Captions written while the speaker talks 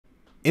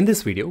In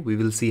this video, we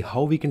will see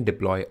how we can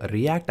deploy a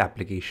React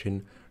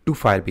application to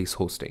Firebase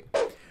hosting.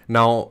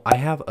 Now, I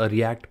have a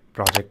React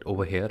project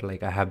over here,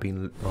 like I have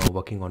been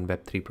working on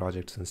Web3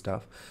 projects and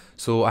stuff.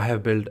 So I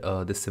have built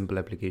this simple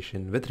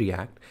application with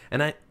React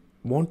and I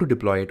want to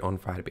deploy it on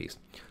Firebase.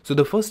 So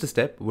the first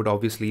step would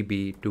obviously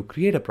be to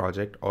create a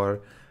project or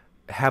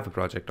have a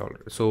project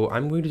already. So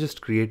I'm going to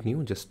just create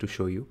new just to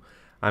show you.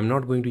 I'm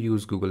not going to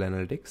use Google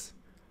Analytics.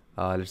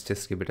 Let's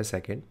just give it a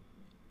second.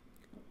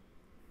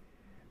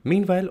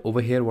 Meanwhile,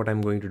 over here, what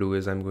I'm going to do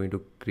is I'm going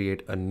to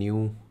create a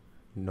new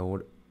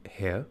node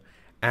here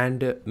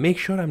and make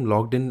sure I'm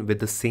logged in with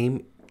the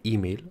same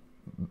email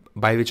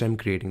by which I'm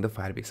creating the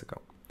Firebase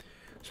account.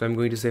 So I'm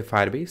going to say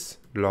Firebase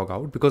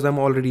logout because I'm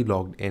already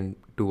logged in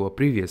to a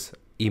previous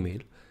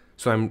email.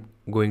 So I'm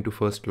going to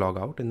first log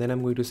out and then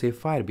I'm going to say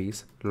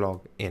Firebase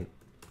log in.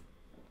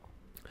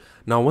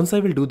 Now, once I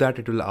will do that,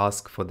 it will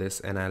ask for this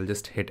and I'll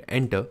just hit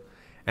enter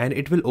and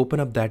it will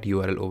open up that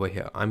URL over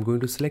here. I'm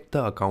going to select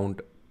the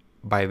account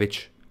by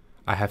which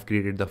I have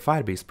created the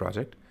Firebase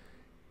project.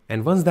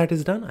 And once that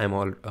is done, I'm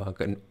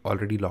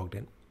already logged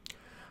in.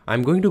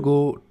 I'm going to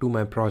go to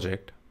my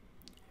project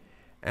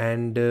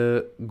and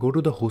go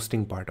to the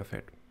hosting part of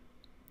it.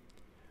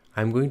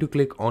 I'm going to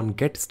click on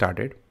get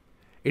started.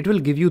 It will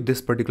give you this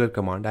particular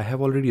command. I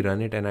have already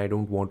run it and I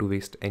don't want to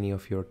waste any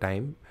of your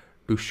time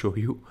to show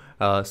you.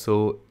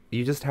 So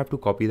you just have to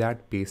copy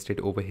that, paste it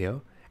over here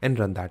and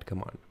run that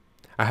command.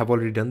 I have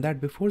already done that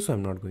before, so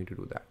I'm not going to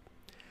do that.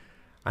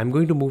 I'm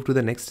going to move to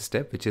the next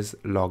step, which is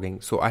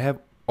logging. So I have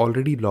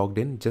already logged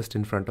in just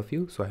in front of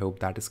you. So I hope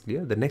that is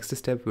clear. The next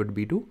step would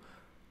be to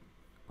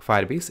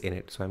Firebase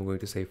init. So I'm going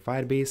to say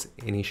Firebase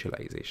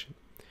initialization.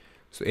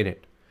 So init.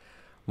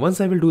 Once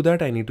I will do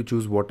that, I need to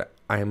choose what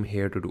I am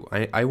here to do.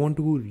 I want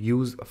to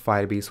use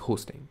Firebase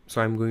hosting.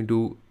 So I'm going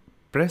to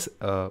press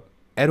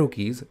arrow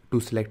keys to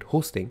select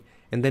hosting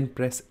and then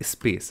press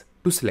space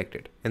to select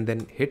it and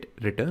then hit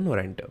return or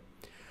enter.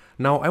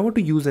 Now I want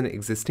to use an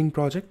existing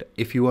project.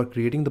 If you are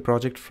creating the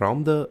project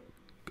from the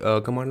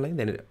command line,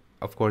 then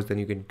of course, then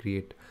you can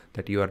create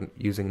that you are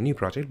using a new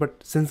project.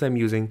 But since I'm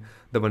using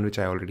the one which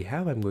I already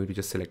have, I'm going to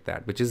just select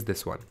that, which is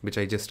this one, which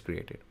I just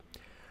created.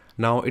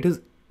 Now it is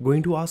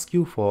going to ask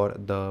you for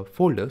the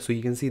folder. So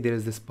you can see there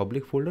is this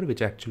public folder,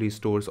 which actually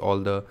stores all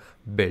the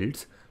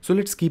builds. So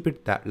let's keep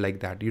it like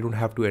that. You don't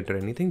have to enter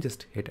anything,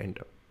 just hit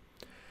enter.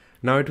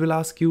 Now it will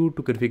ask you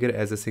to configure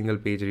as a single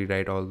page,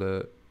 rewrite all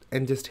the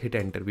and just hit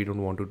enter. We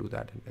don't want to do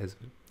that as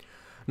well.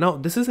 Now,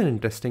 this is an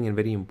interesting and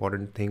very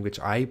important thing which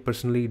I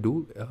personally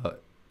do.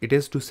 It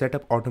is to set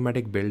up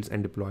automatic builds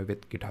and deploy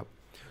with GitHub.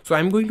 So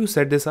I'm going to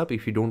set this up.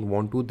 If you don't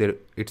want to,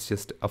 it's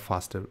just a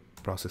faster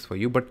process for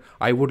you, but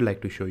I would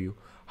like to show you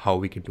how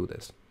we can do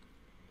this.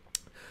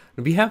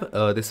 We have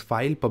this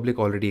file public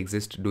already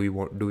exists. Do we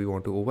want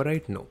to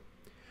overwrite? No.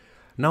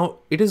 Now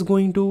it is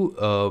going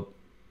to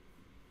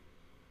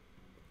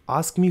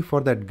ask me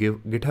for that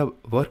GitHub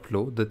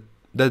workflow.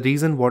 The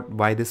reason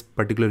why this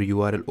particular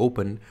URL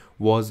opened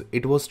was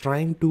it was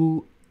trying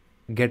to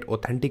get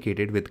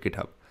authenticated with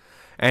GitHub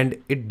and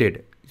it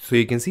did. So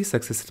you can see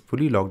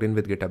successfully logged in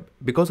with GitHub.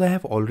 Because I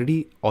have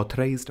already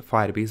authorized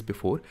Firebase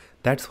before,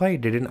 that's why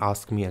it didn't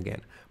ask me again.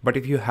 But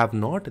if you have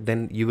not,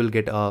 then you will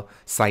get a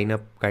sign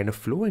up kind of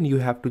flow and you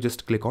have to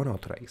just click on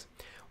authorize.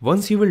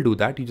 Once you will do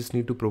that, you just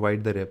need to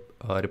provide the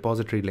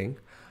repository link.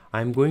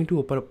 I'm going to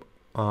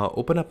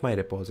open up my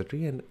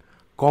repository and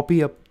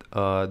copy up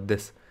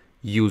this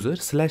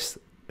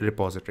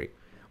user/repository.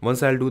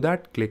 Once I'll do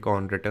that, click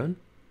on return.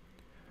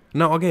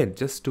 Now again,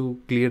 just to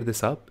clear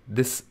this up,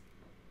 this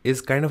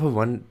is kind of a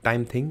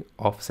one-time thing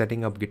of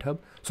setting up GitHub.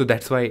 So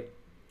that's why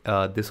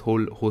this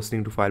whole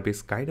hosting to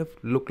Firebase kind of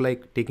look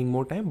like taking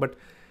more time. But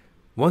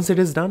once it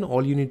is done,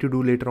 all you need to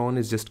do later on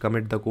is just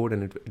commit the code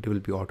and it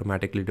will be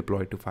automatically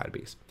deployed to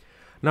Firebase.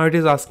 Now it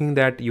is asking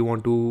that you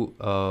want to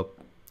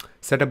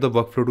set up the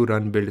workflow to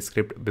run build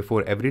script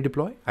before every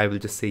deploy. I will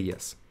just say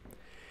yes.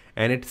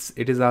 And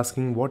it is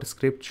asking what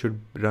script should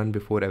run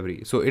before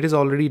every. So it is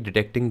already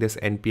detecting this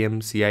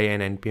npm CI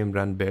and npm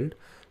run build.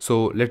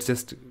 So let's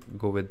just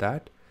go with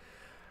that.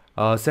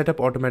 Set up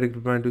automatic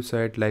deployment to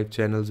site live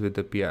channels with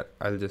the PR.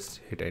 I'll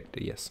just hit enter,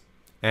 yes.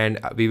 And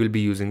we will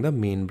be using the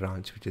main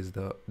branch, which is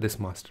this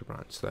master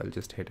branch. So I'll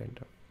just hit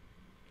enter.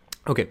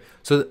 Okay,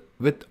 so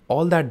with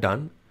all that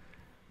done,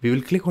 we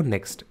will click on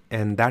next,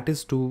 and that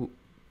is to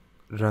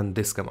run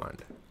this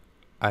command.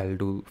 I'll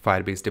do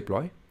Firebase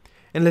deploy,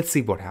 and let's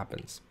see what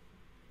happens.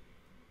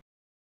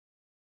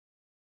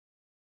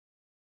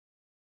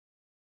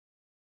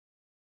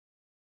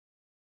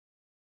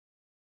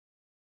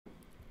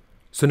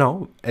 So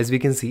now, as we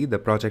can see, the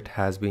project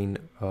has been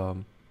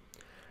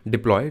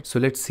deployed. So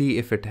let's see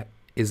if it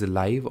is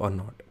live or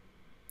not.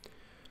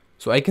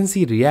 So I can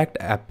see React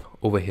app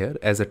over here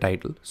as a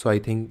title. So I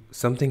think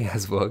something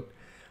has worked,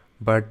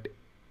 but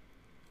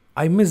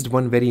I missed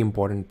one very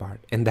important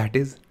part, and that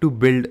is to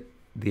build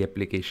the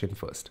application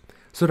first.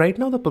 So right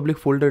now the public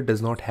folder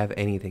does not have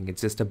anything.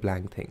 It's just a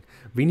blank thing.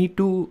 We need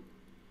to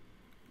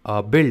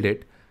build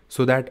it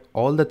so that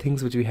all the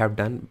things which we have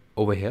done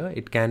over here,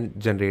 it can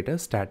generate a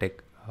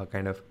static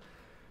kind of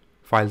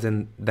files,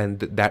 and then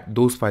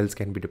those files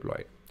can be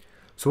deployed.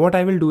 So what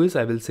I will do is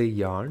I will say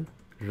yarn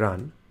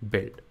run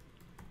build.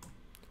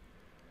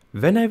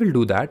 When I will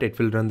do that, it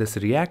will run this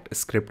React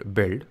script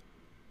build,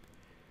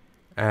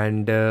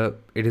 and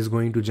it is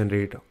going to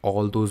generate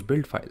all those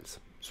build files.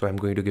 So I'm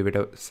going to give it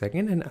a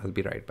second and I'll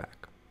be right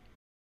back.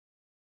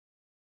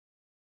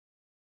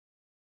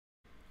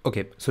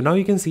 Okay, so now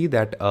you can see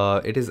that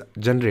it is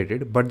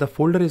generated, but the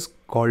folder is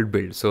called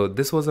build. So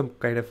this was a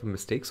kind of a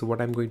mistake. So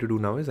what I'm going to do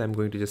now is I'm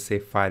going to just say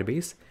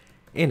Firebase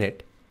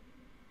init,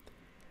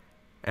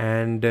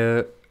 and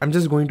I'm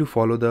just going to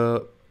follow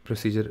the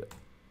procedure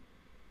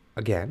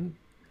again.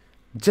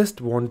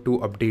 Just want to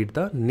update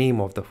the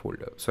name of the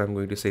folder. So I'm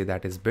going to say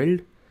that is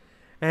build,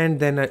 and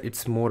then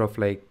it's more of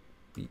like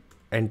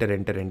enter,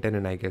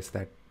 and I guess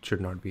that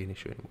should not be an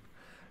issue anymore.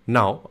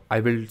 Now I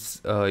will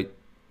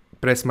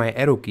press my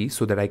arrow key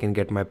so that I can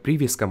get my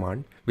previous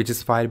command, which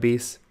is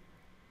Firebase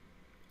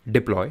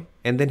deploy,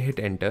 and then hit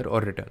enter or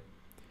return.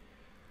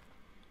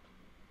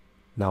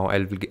 Now I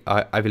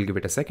will give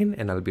it a second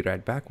and I'll be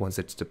right back once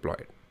it's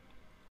deployed.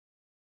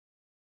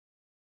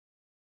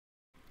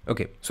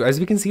 Okay, so as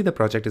we can see, the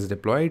project is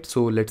deployed.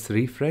 So let's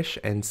refresh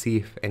and see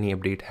if any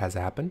update has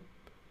happened.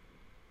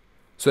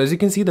 So as you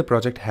can see, the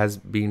project has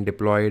been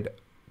deployed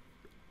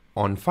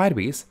on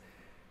Firebase.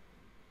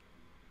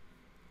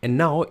 And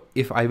now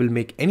if I will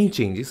make any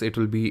changes, it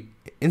will be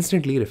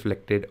instantly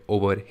reflected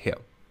over here.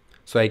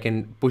 So I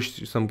can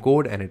push some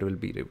code and it will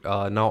be,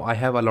 now I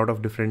have a lot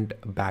of different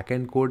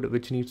backend code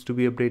which needs to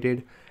be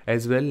updated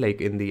as well,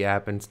 like in the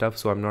app and stuff.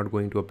 So I'm not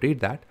going to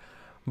update that.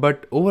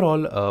 But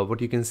overall, what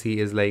you can see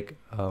is like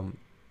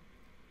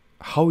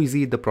how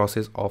easy the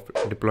process of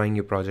deploying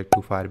your project to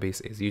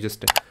Firebase is. You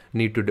just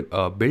need to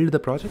build the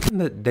project and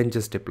then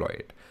just deploy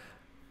it.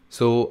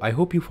 So I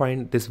hope you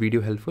find this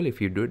video helpful. If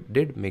you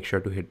did, make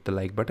sure to hit the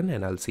like button,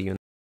 and I'll see you